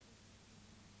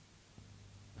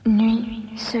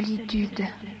solitude.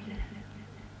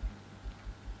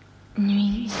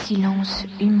 Nuit, silence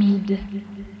humide.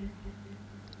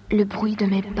 Le bruit de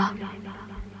mes pas.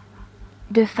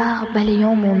 De phares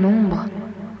balayant mon ombre,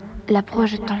 la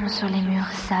projetant sur les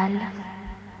murs sales.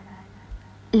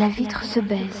 La vitre se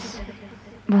baisse.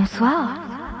 Bonsoir.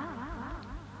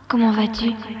 Comment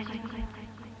vas-tu?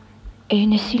 Et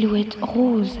une silhouette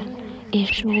rose et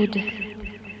chaude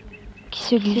qui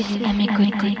se glisse à mes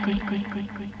côtés.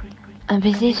 Un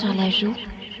baiser sur la joue,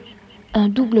 un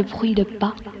double bruit de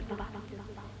pas.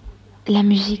 La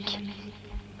musique,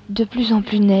 de plus en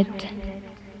plus nette.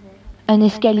 Un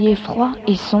escalier froid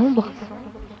et sombre,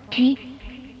 puis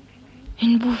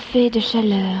une bouffée de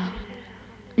chaleur,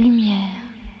 lumière,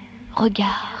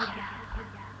 regard.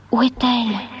 Où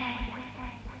est-elle?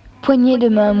 Poignée de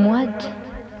main moite,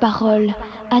 paroles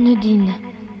anodines,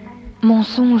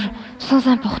 mensonges sans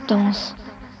importance.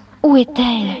 Où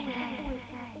est-elle?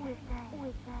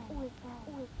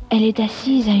 Elle est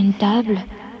assise à une table,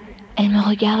 elle me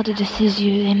regarde de ses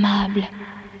yeux aimables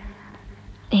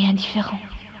et indifférents.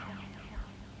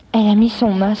 Elle a mis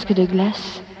son masque de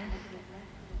glace.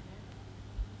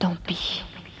 Tant pis.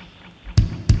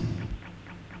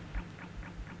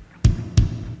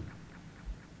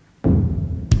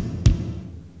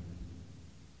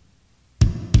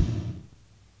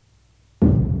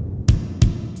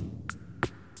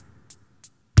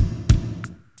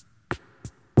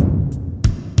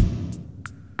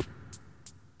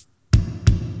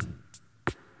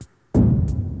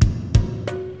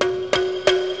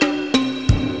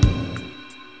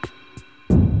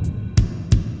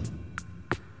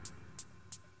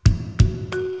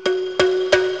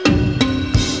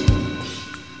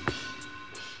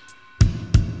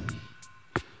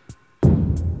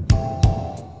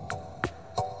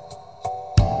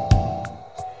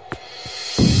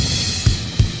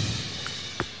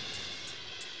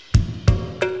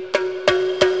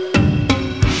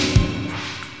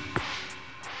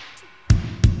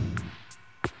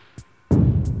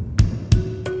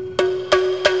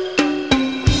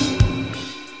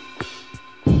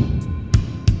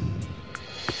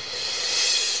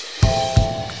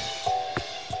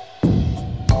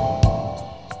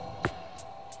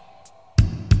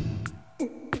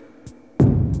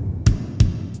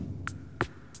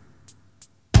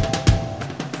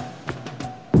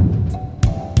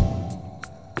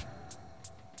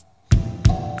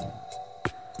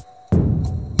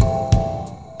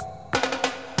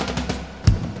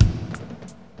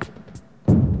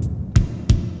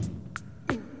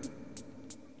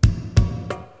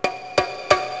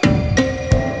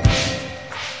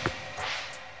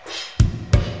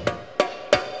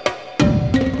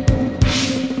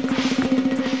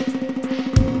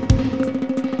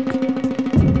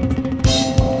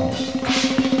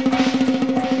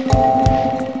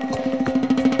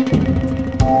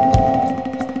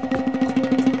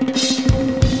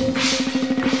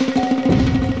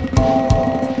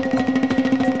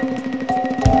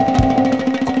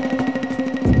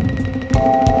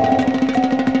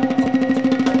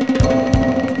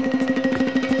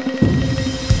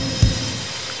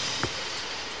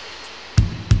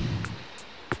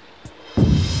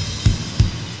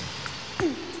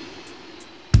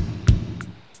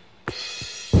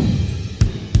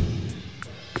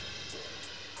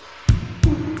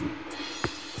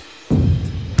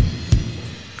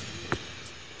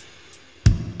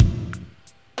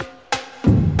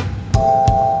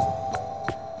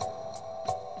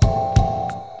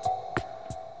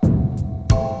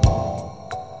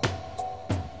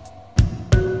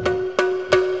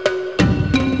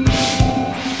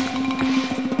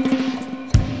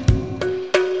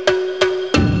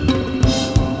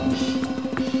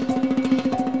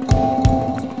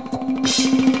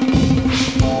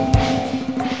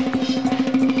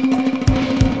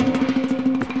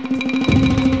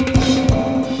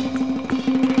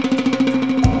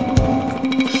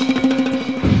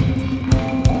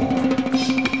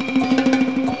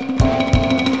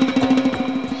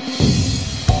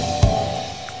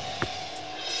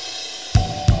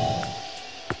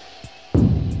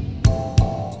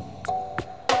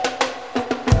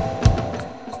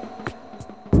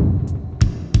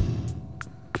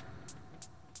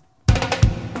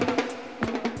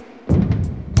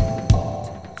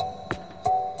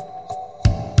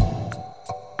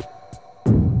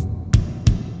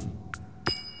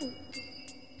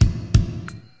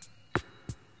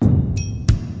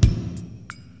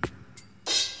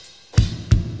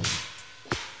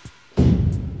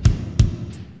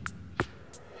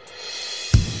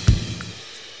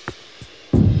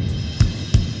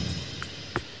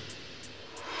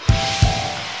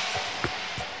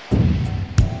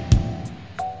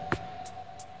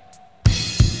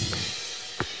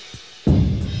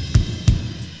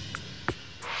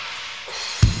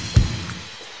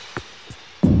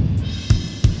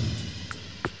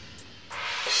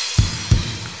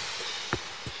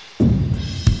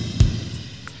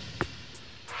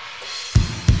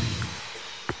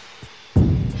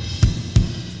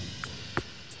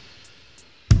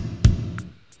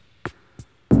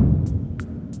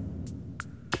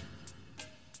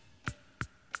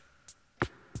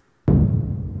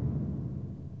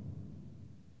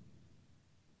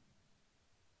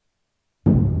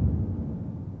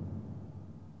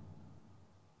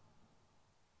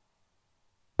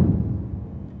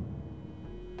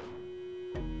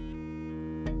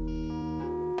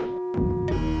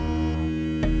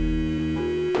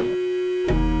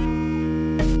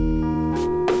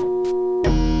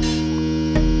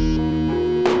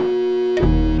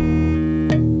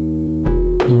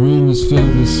 is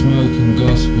filled with smoke and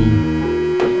gospel,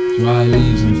 dry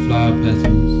leaves and flower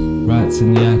petals, rats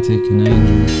in the attic and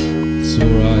angels,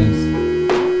 sore eyes,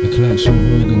 a collection of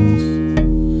organs.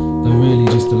 They're really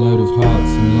just a load of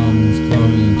hearts and lungs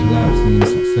glowing and collapsing in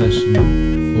succession,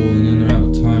 falling in and out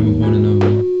of time with one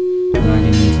another,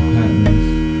 lagging into patterns.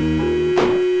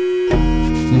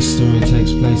 This story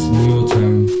takes place in your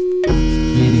town,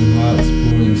 bleeding hearts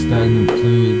pouring stagnant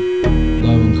fluid,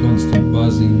 low and constant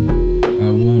buzzing,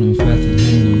 our worn and fettered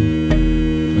hymnal.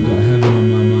 I got heaven on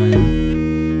my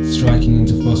mind, striking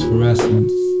into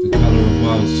phosphorescence, the colour of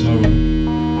wild sorrow.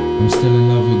 I'm still in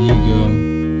love with you, girl,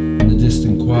 and the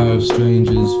distant choir of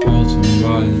strangers falter and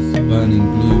rise, burning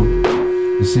blue.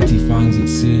 The city finds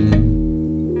its ceiling.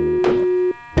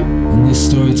 And this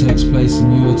story takes place in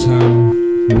your town,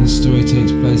 and this story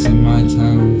takes place in my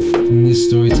town, and this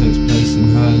story takes place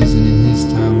in hers and in his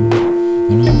town.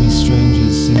 And all these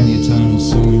strangers sing the eternal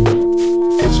song,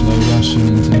 slow rushing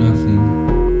into nothing,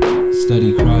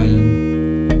 steady crying,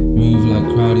 move like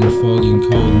crowding fog in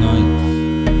cold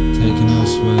nights, taken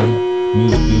elsewhere,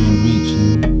 moved beyond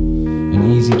reaching, an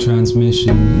easy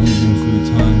transmission easing through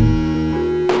time,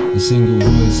 a single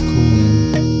voice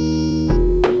calling,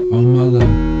 oh mother,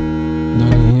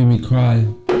 don't you hear me cry?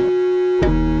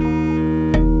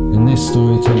 And this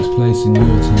story takes place in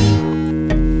your town.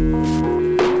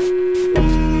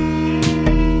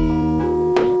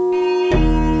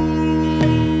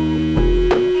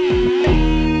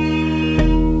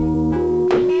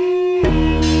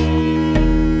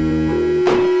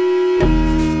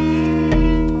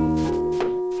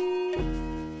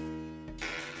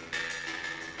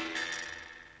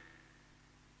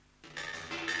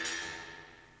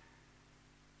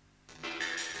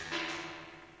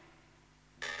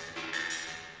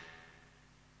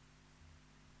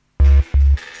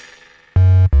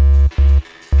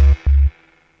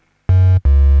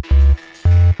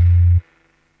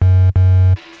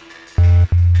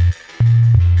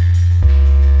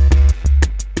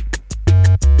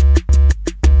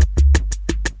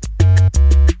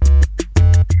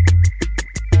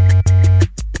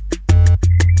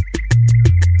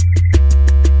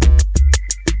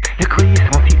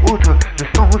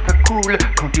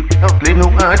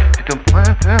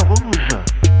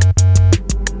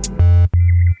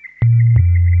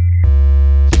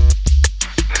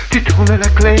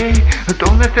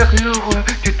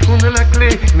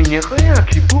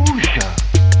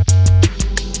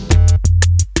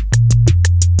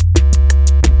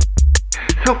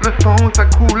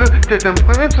 C'est un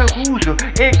prince rouge,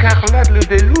 écarlate le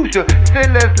déluge,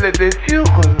 céleste les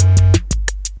blessures.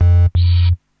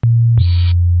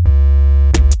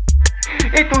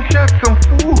 Et ton chat s'en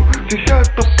fout, du chat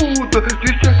te poudre,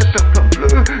 du chat te perd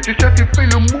bleu, du chat qui fait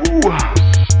le mou.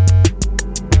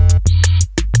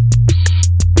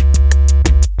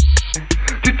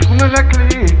 Tu tournes la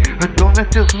clé dans la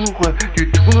serrure, tu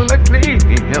tournes la clé, et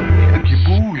il n'y a rien qui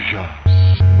bouge.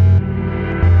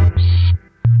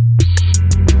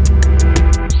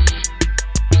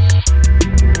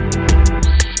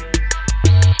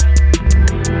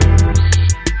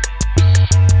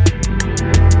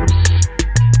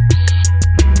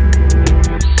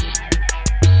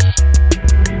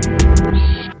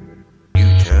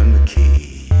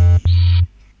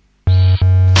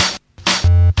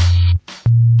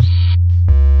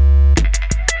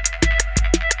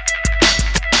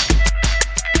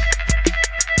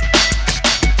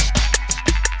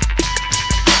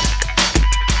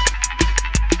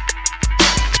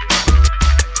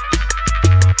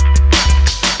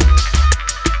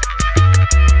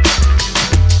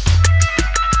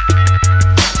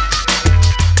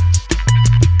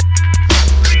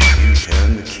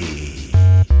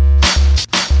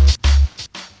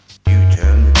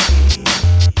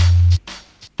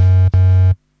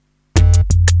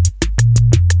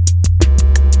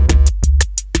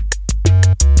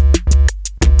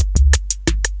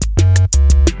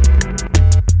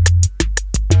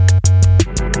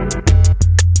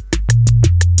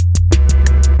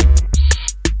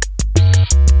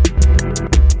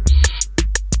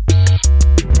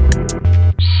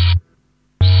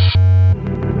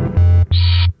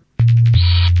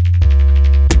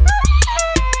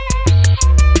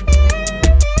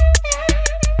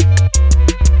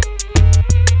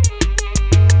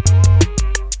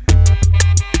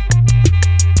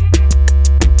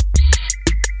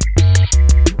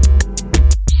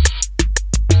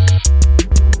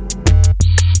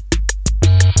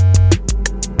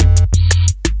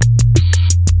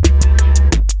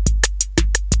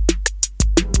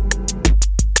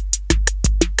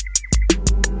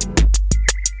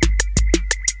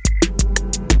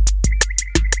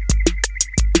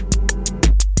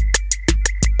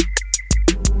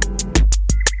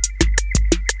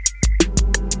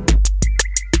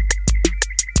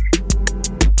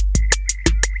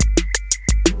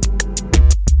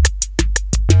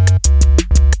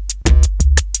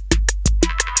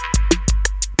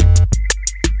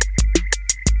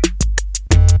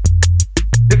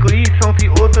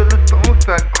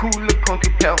 coule quand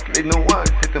tu perds les noix.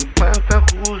 C'est un printemps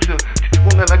rouge, tu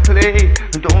tournes à la clé.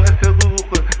 Dans la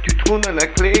serrure, tu tournes à la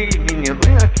clé. Il n'y a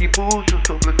rien qui bouge,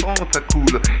 sur le sang ça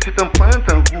coule. C'est un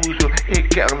printemps rouge,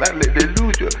 écarlate les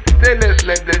déluges. Je te laisse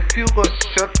les blessures,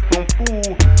 chat sont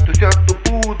fous. De chat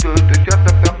au bout, de chat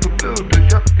à faire tout bleu. De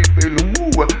chat qui fait le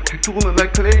mou. Tu tournes la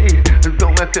clé,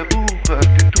 dans la serrure,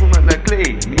 tu tournes à la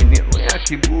clé. Il n'y a rien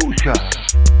qui bouge.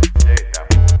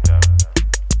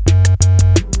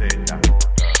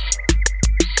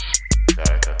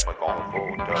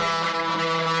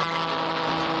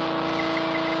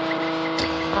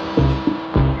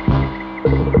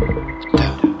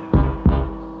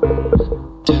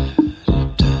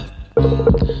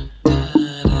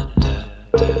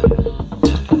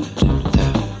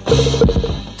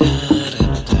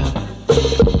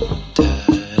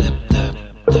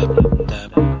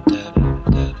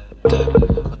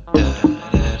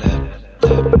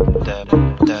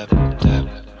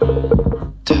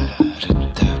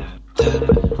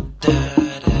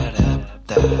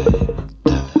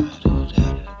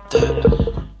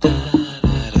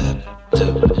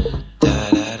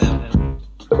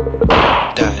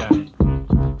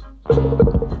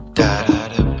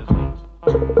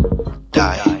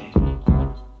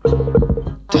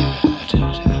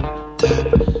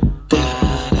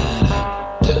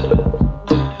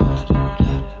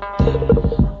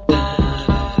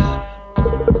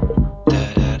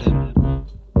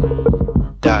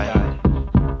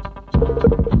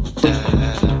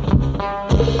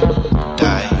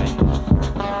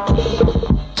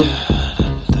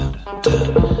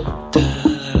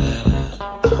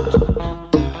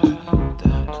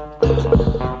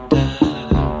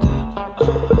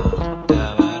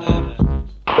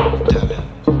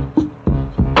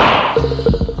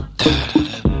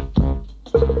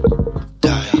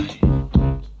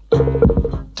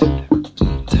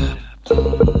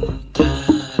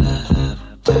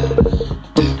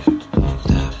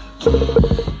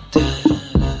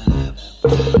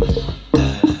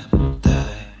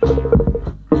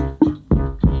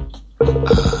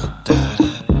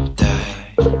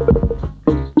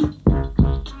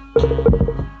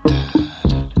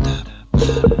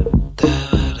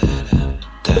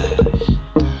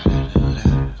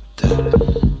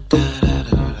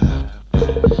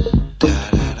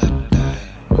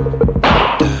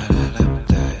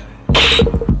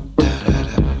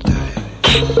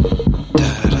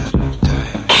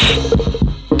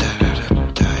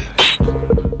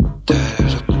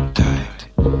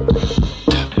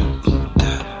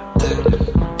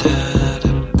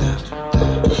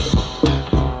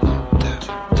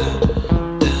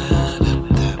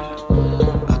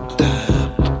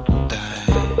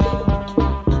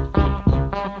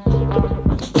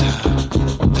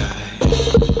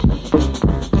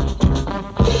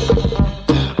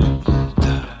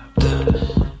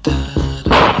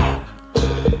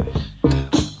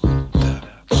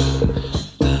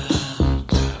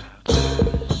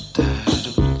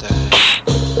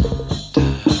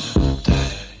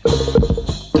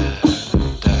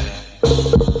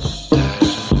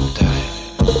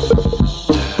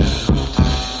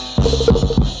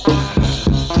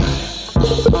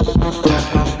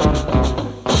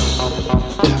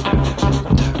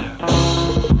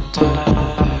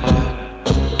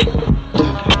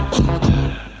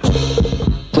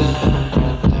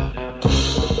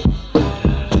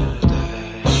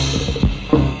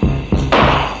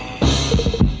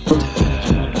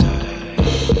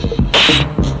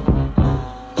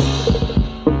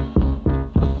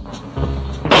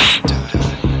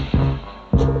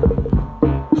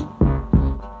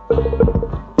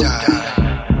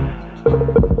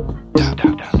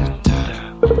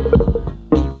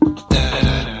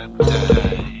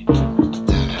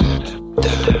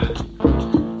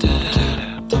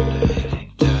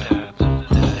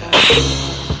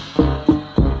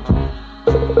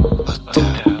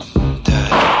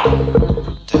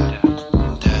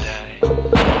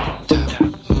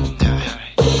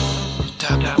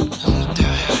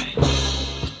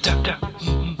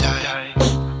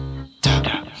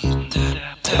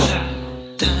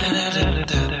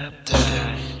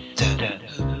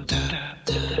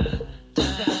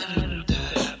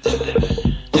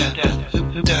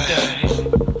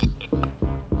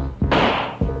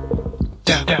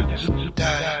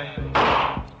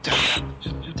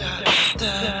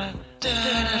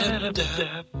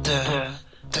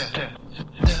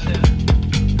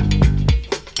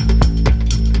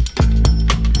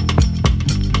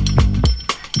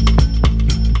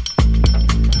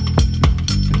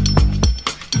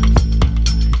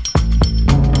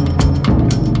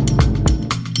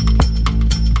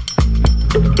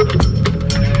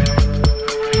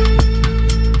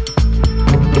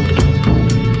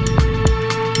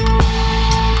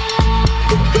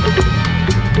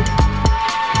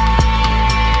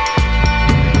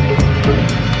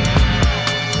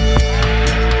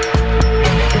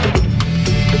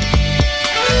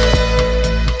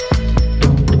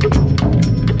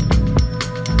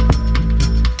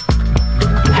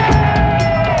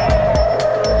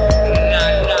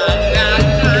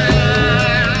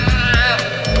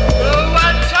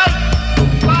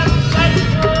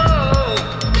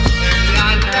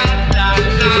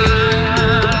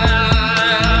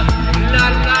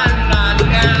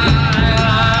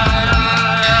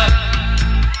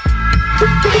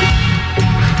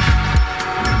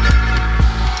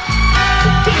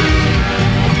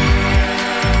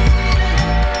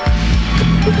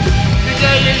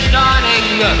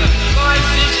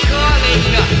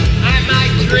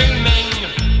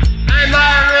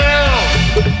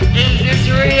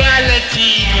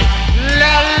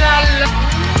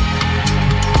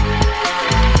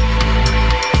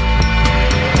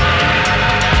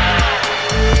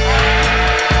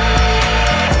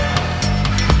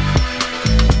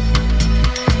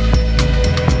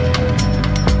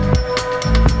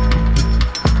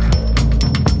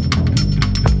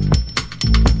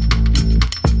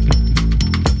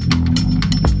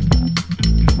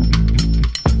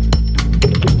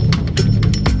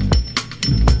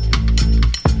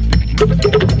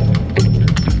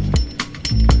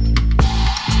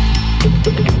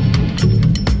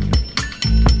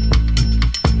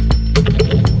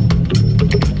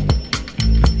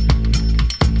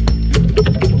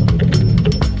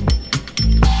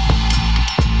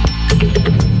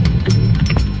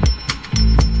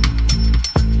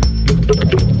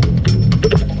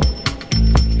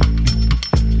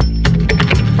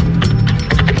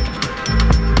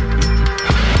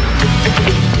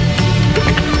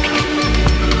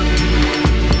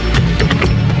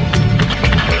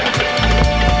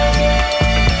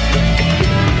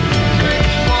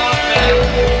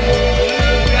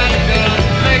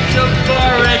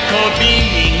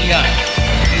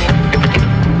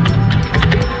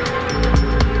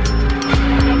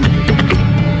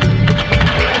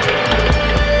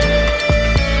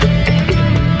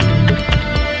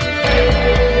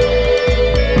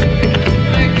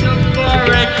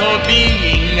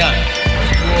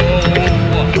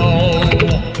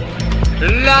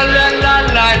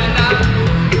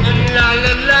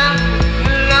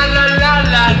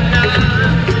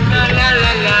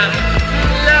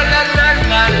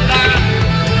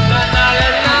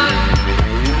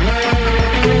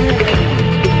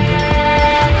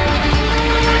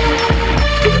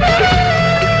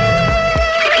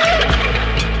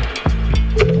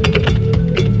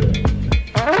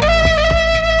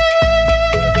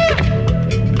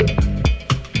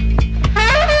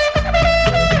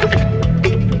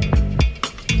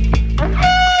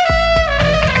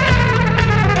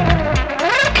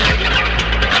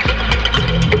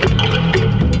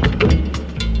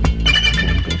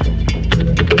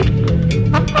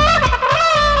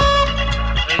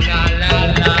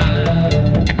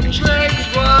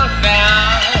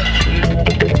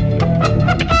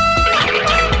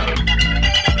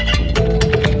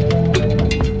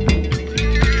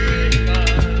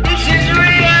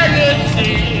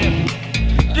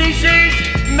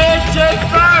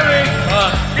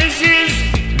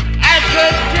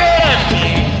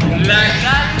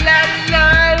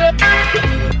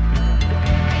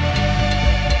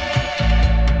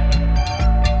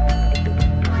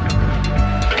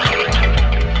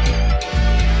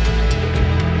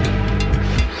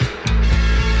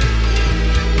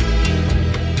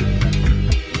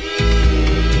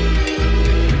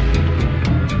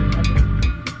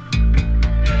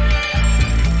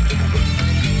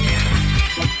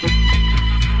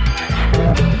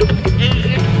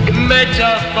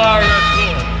 metaphorical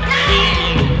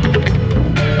feeling.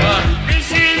 But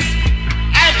this is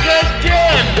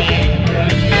academic.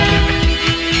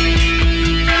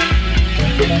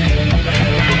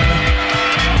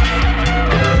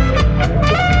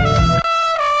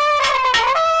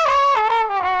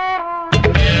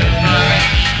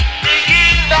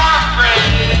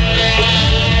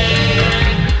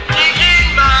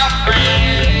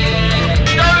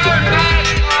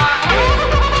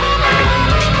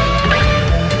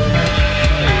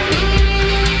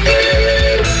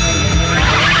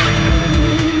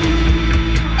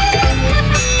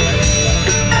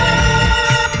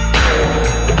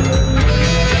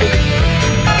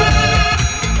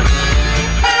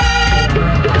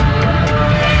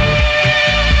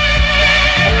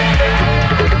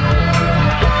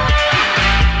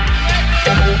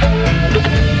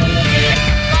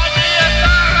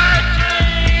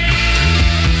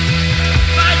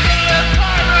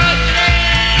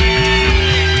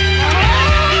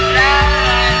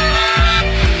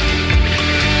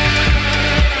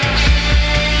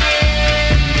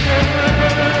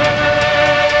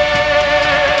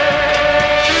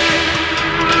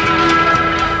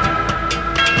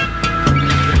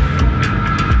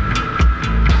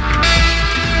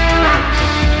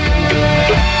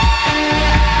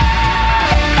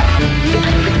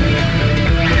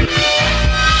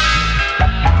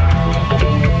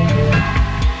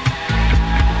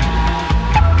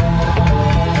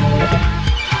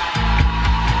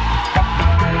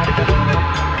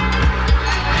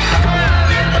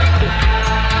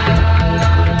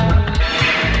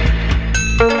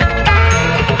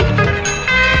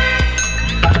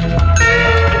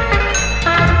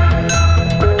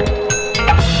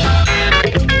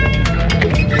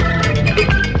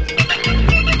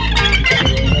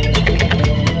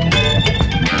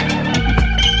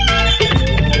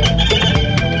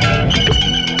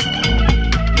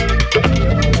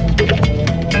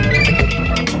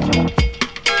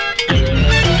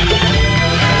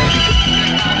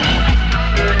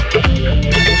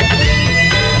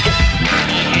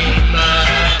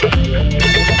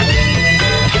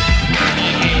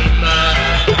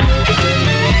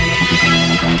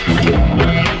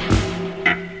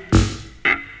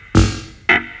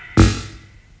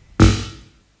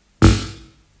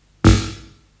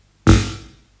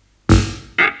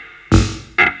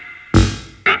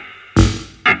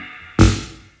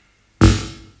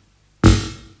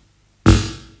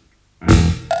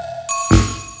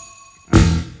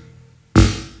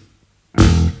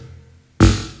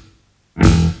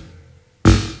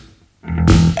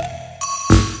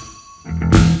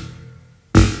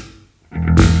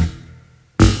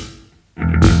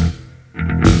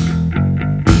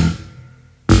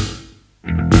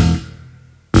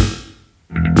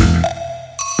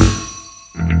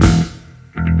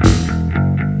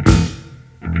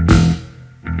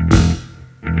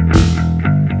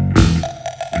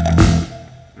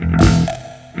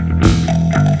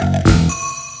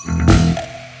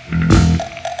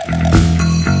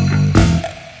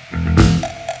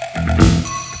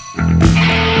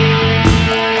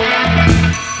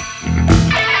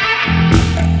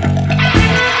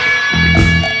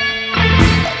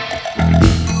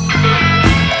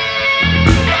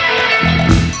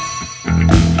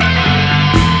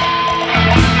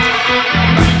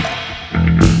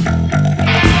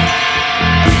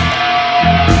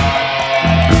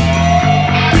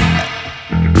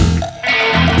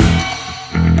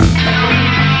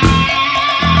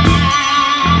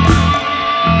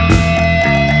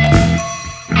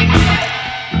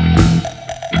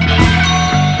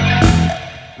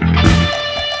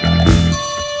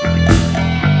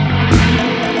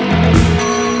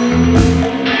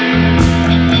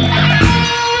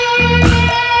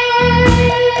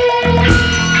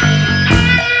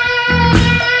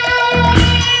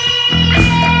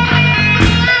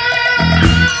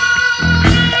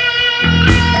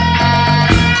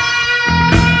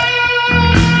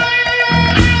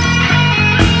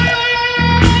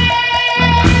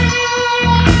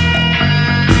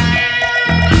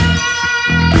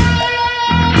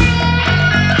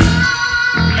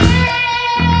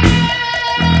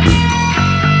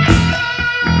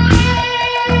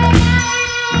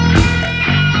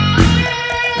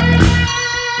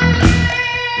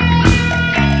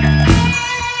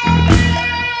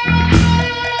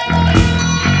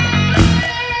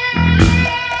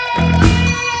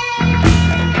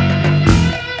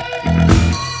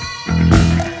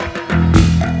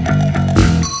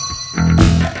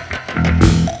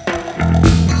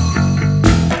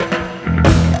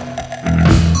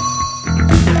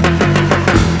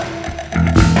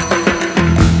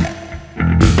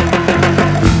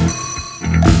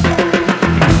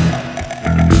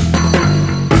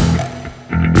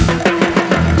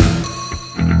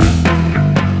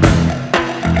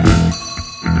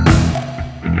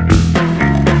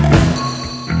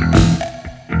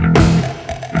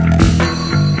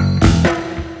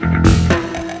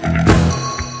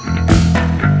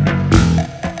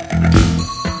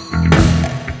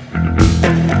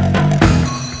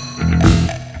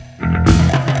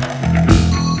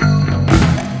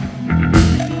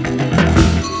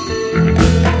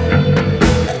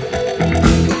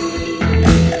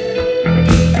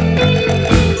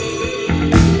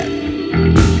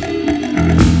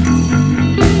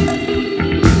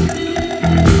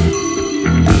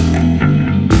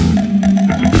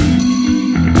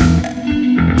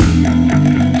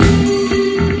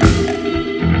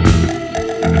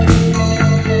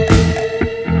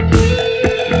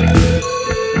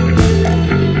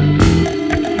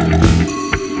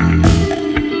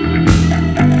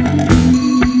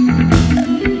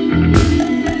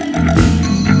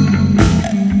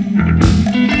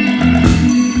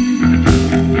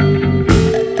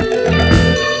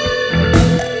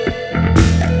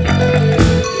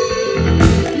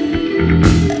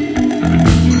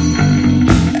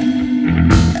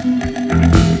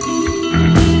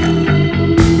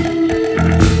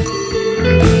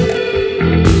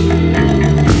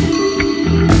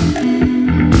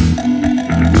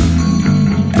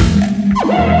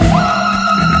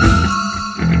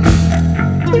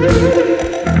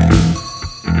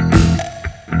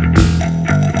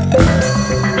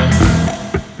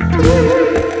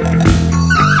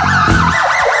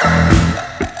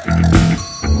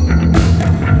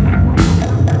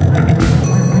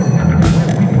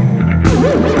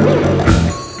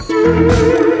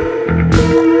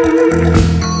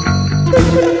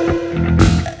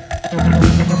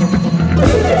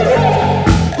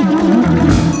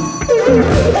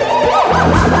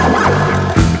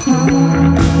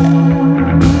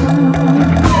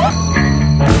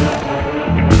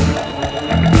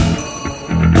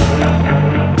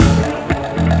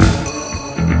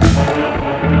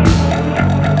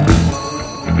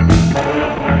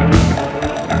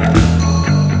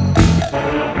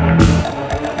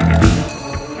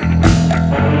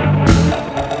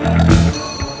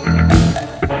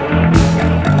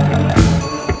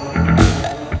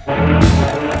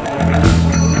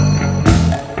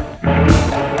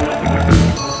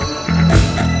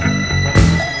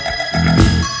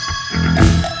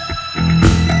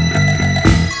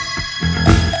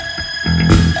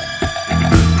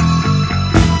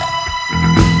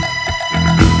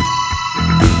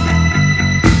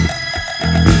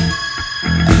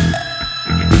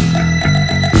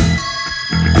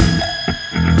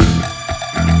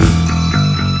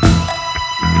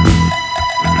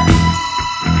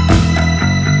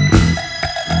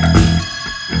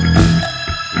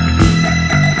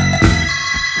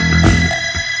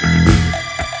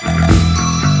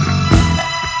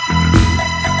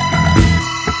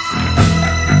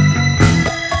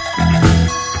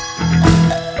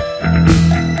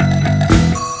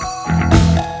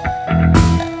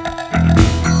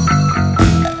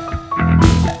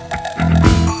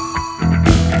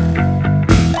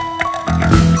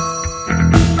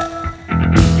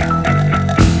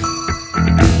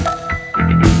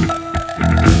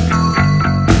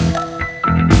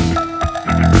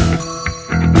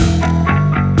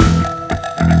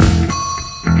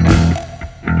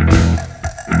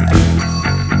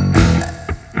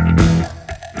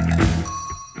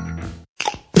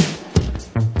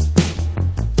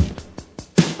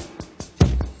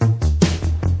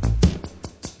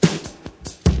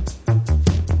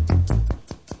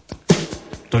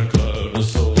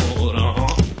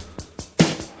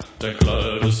 dein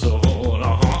kleines Sohn,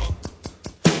 aha,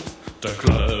 dein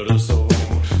kleines Sohn,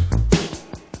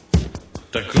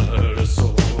 dein kleines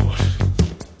Sohn.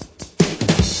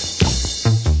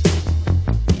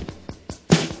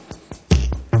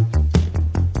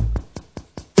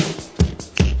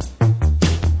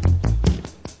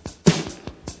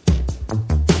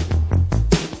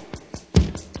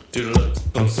 Die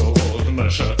Lippen so rot, mein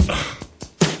Schatz.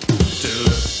 Die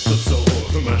Lippen so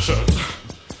rot, mein Schatz.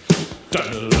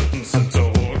 Deine Lippen sind so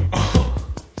rot.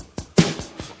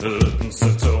 Die Lippen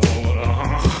sind so rot,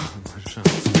 aha. Mein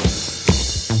Schatz.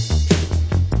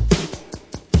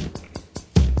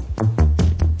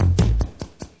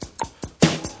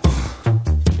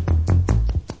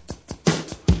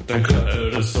 Dein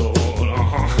Kleid ist so rot,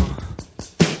 aha.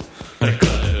 Dein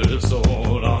Kleid ist so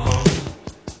rot, aha.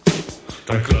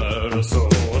 Dein Kleid ist so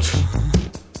rot.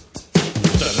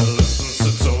 Deine Lippen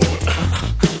sind so rot.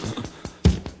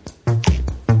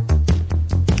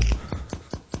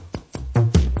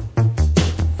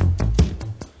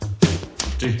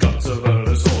 Die ganze Welt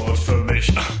ist rot für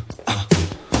mich.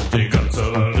 Die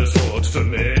ganze Welt ist rot für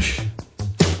mich.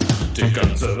 Die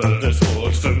ganze Welt ist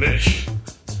rot für mich.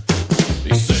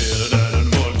 Ich sehe deinen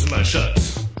Mund, mein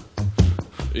Schatz.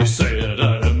 Ich sehe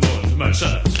deinen Mund, mein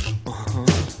Schatz.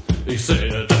 Ich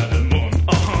sehe deinen Mund,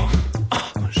 aha.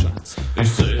 Mein Schatz. Ich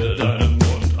sehe deinen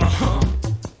Mund, aha.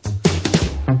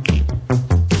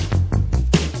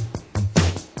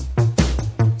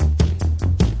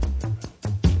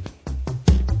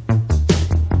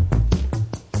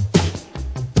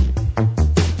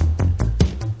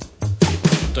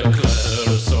 Dein Kleid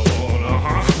ist so rot,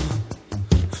 aha.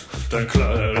 Dein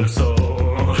Kleid ist so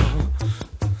rot.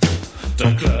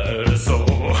 Dein Kleid ist so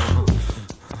rot.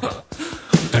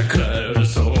 Dein Kleid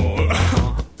ist so rot.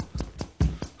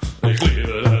 Ich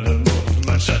liebe deinen Mund,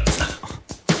 mein Schatz.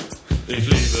 Ich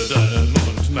liebe deinen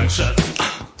Mund, mein Schatz.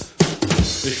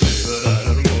 Ich liebe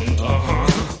deinen Mund, aha.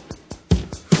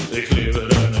 Ich liebe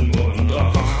deinen Mund,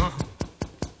 aha.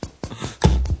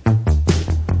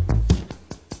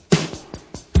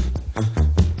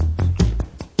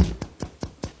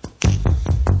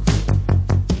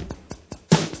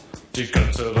 Die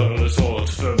ganze Welt ist rot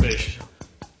für mich.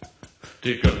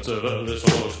 Die ganze Welt ist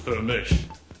rot für mich.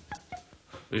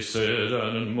 Ich sehe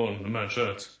deinen Mund, mein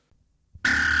Schatz.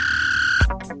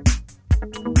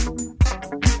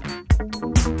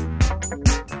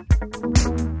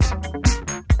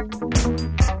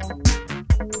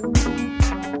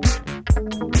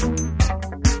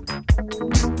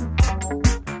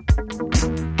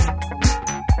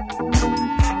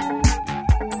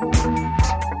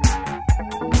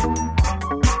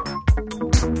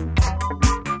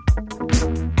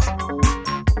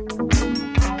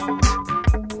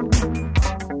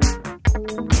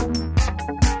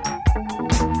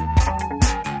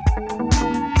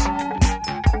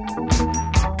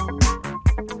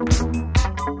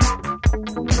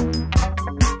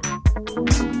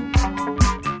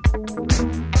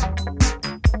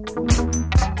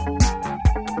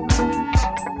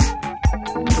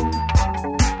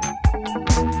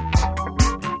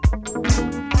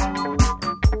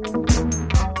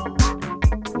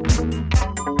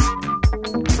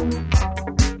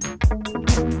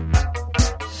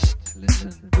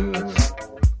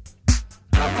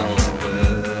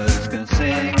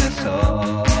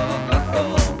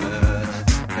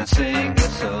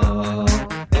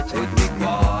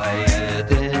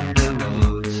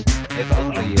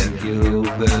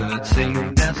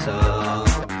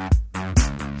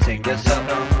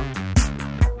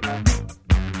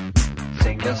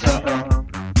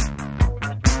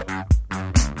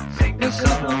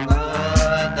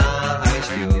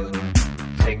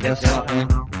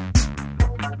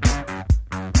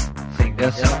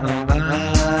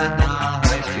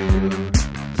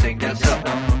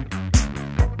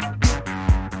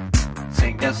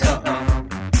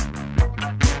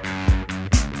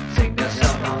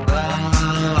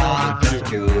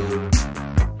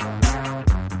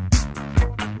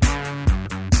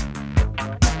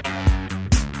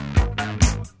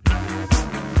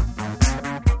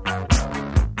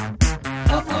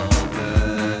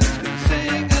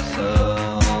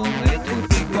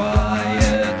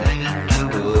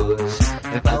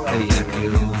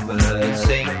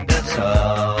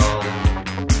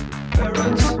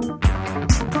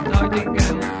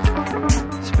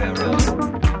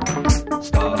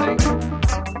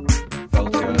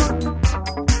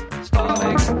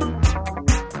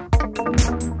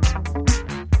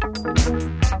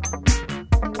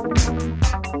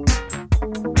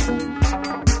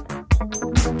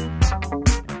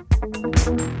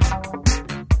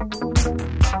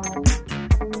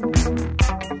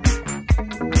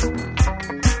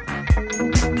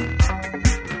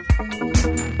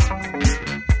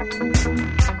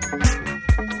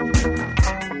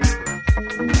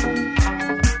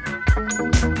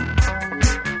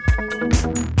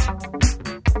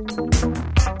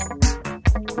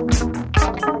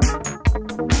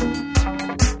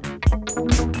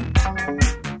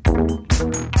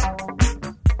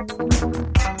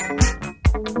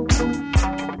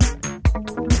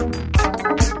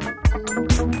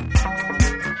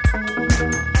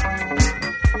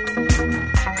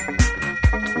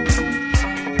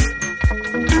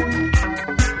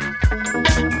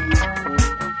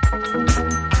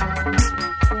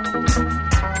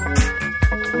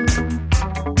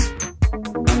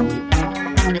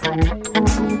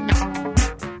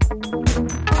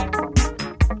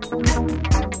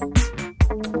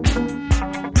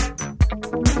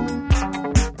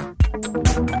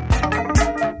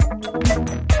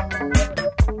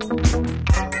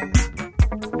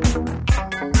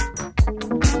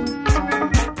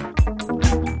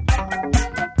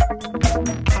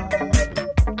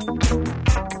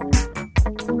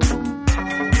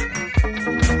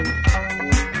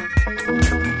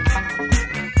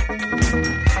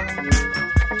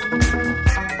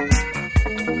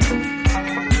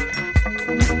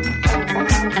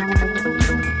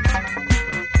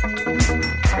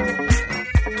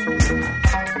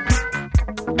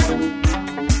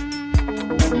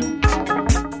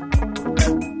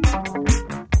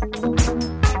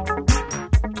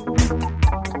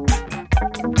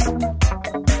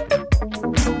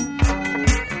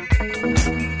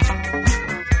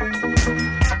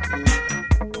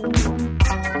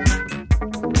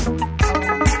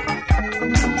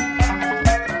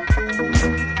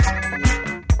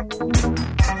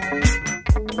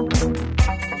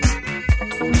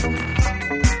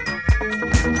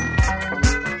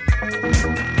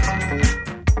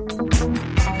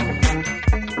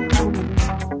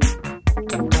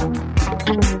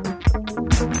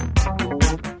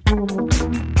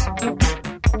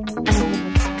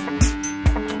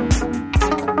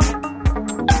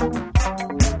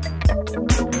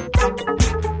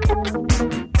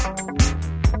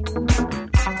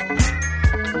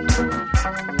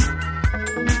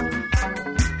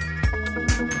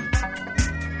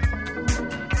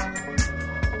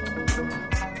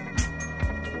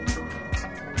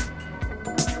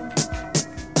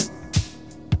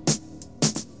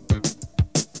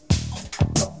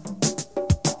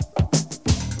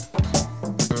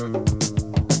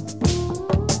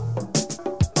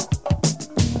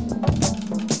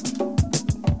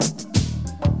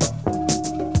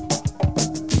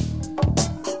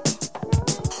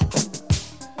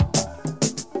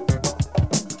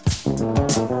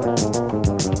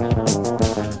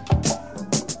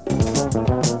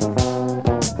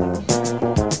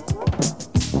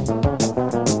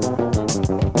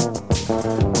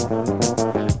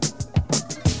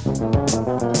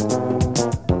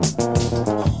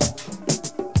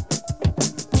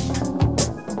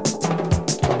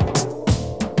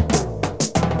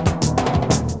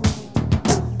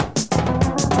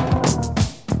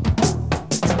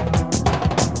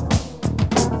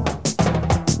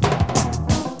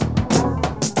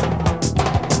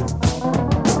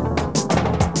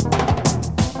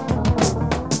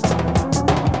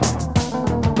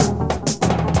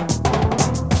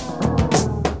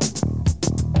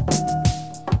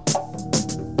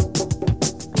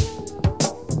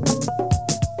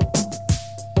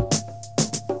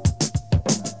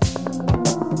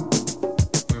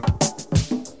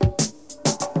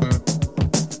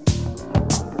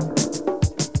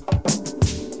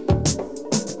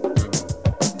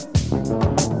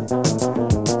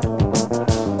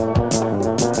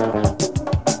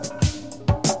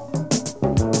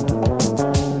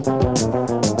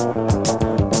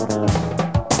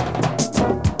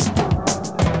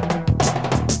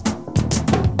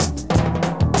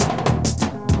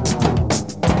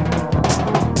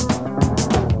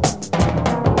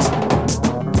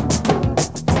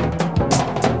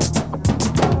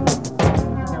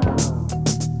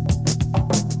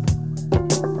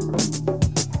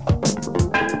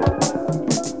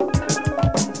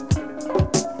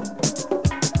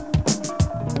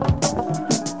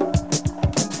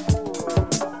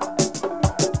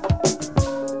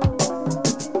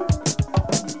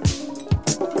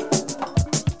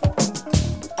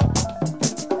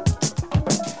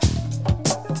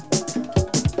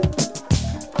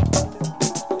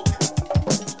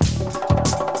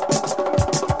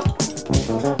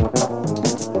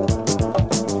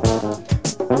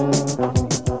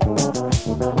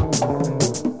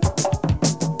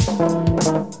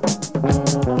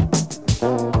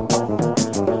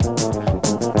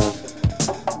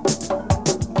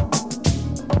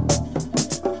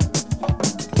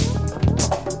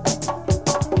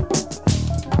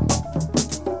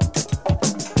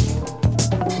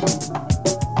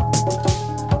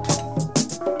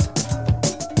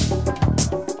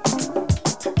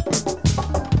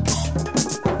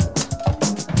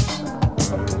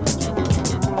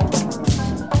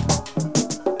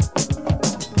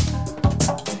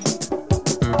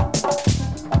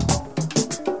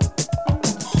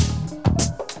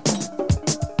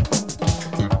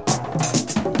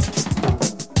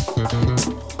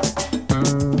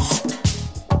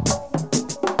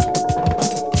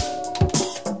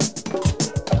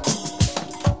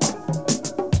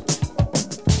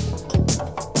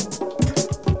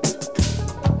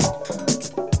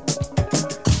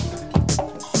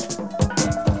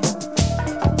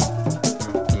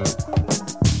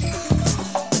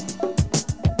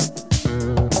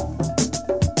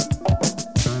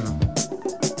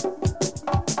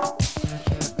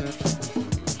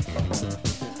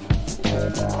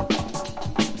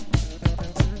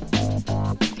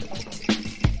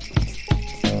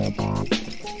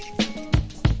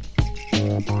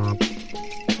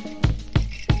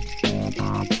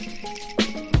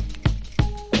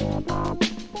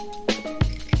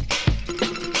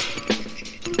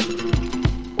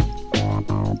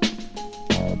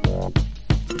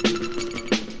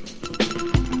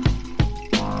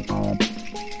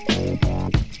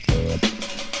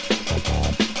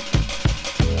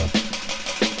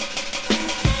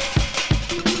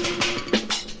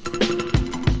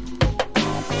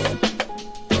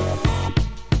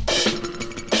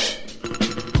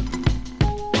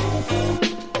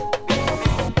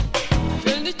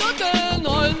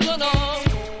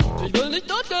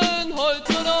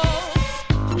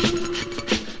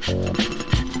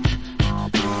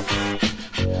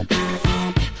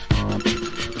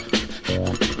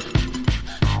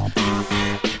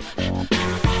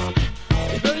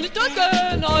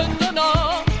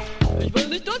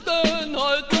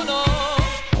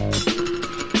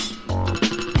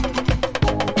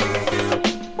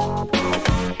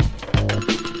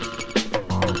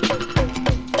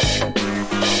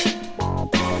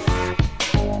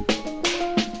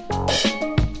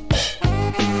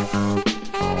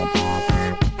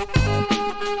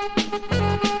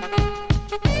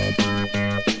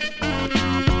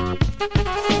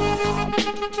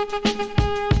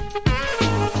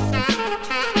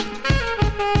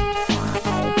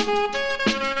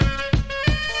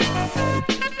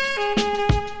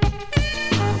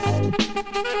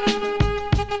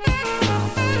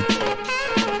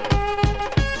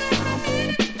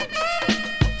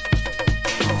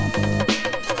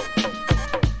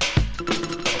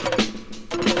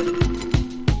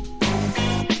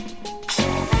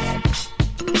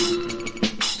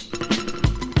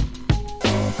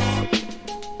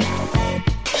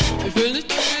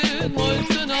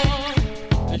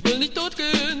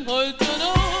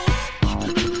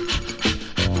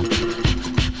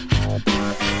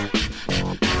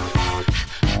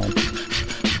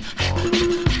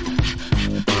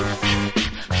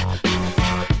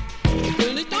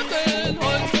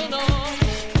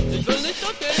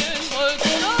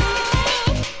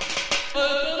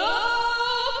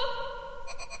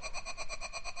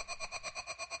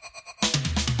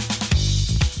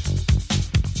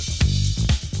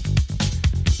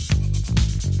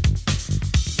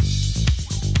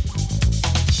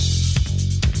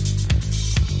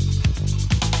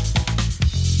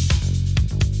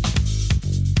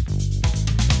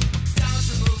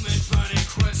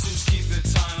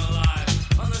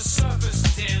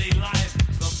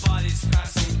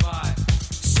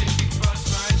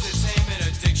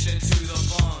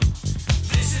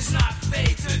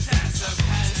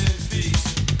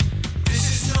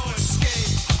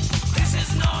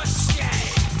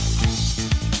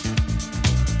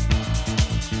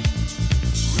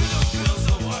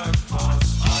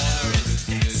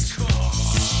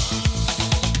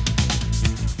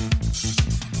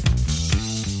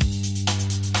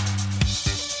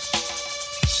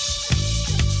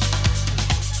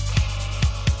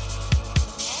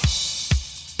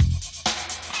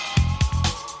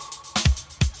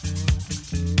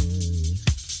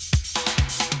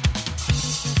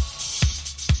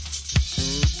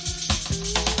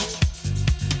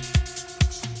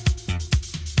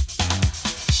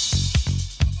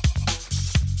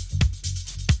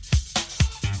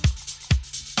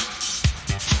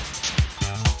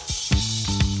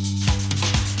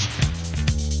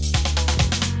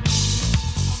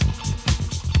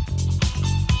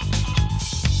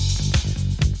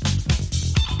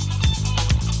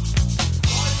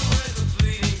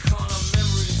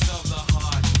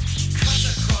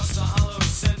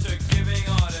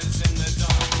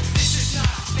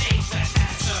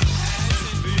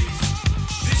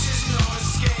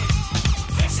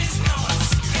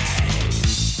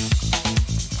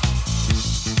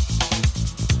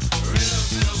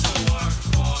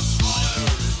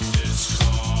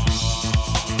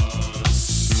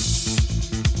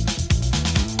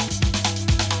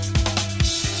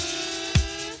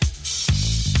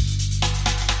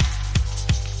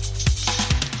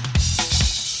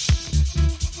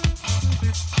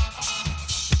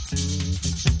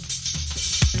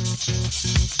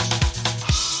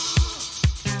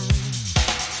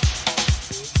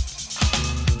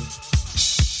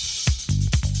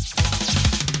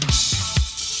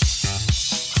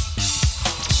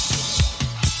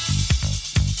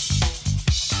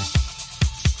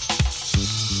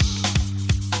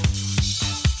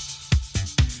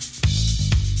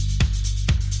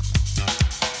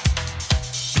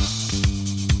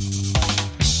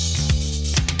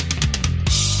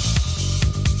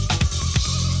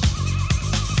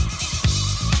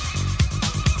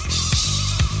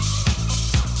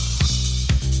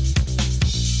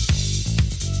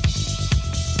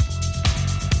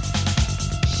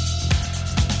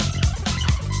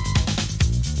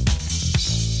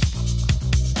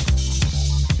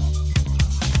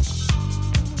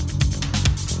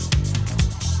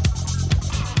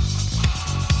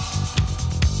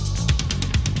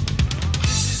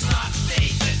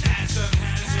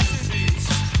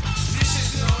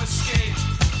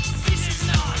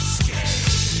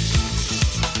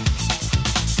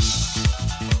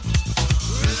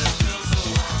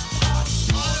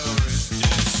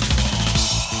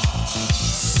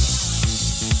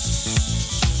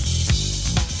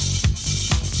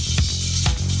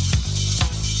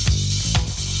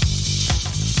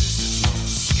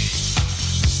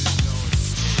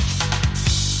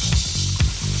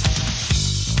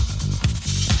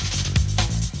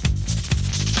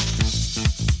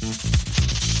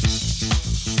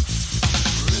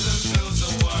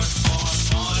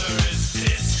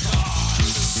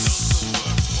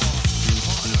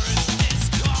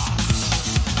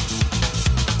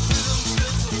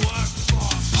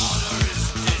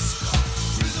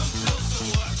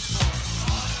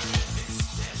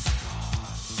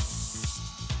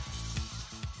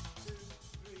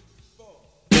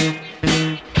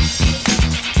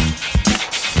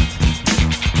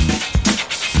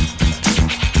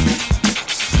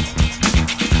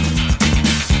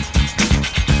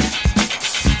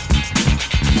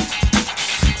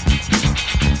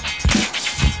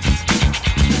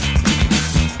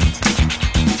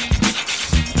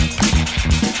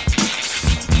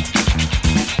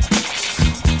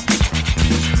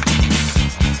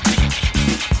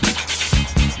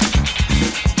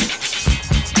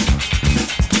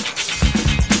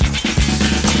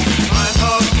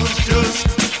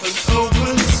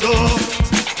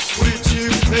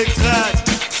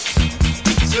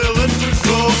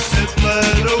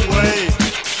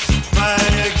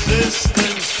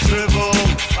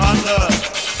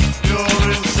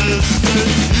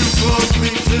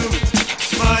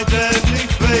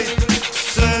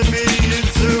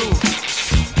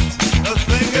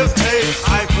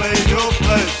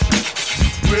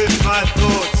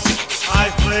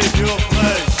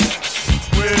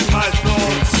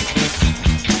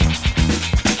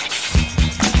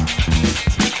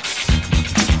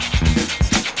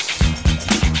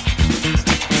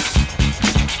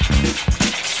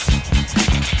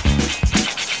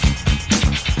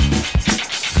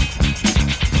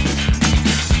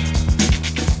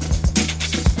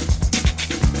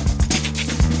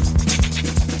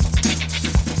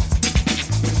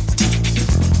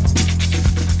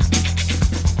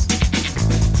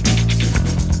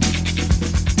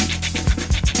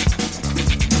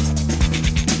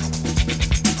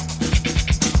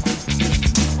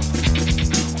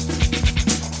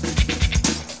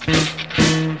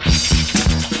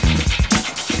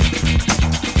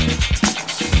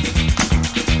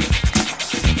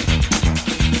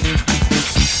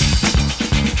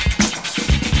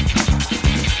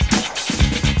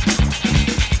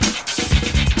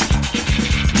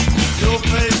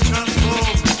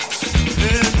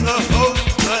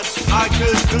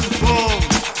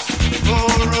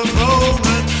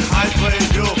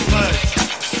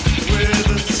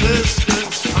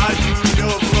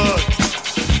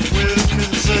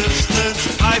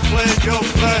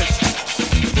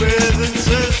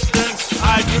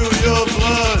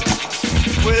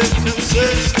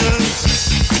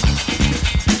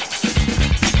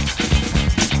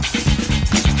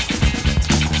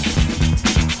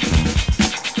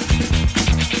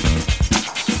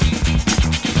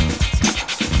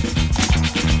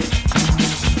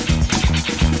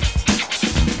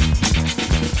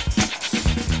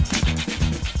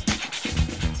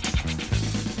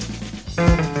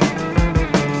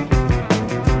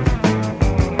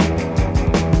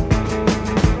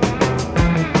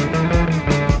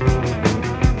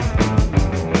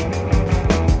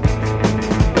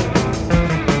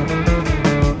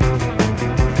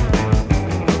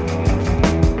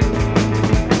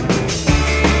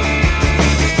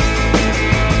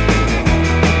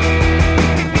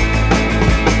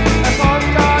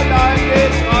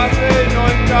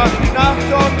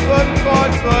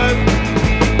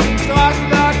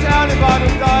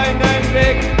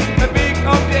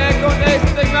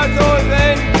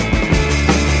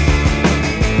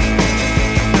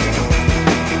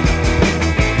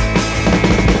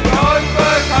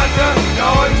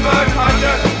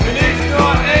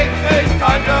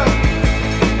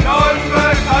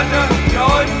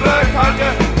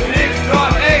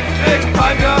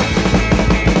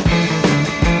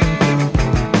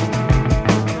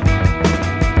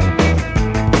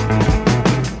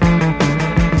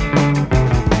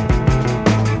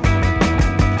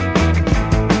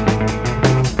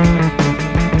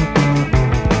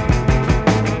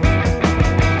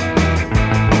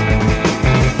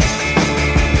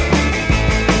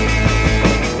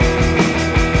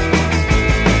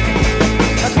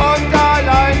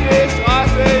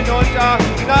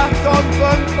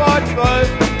 Wolf.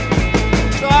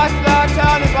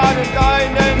 Straßenlaterne bahnen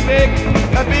seinen Weg,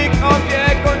 er biegt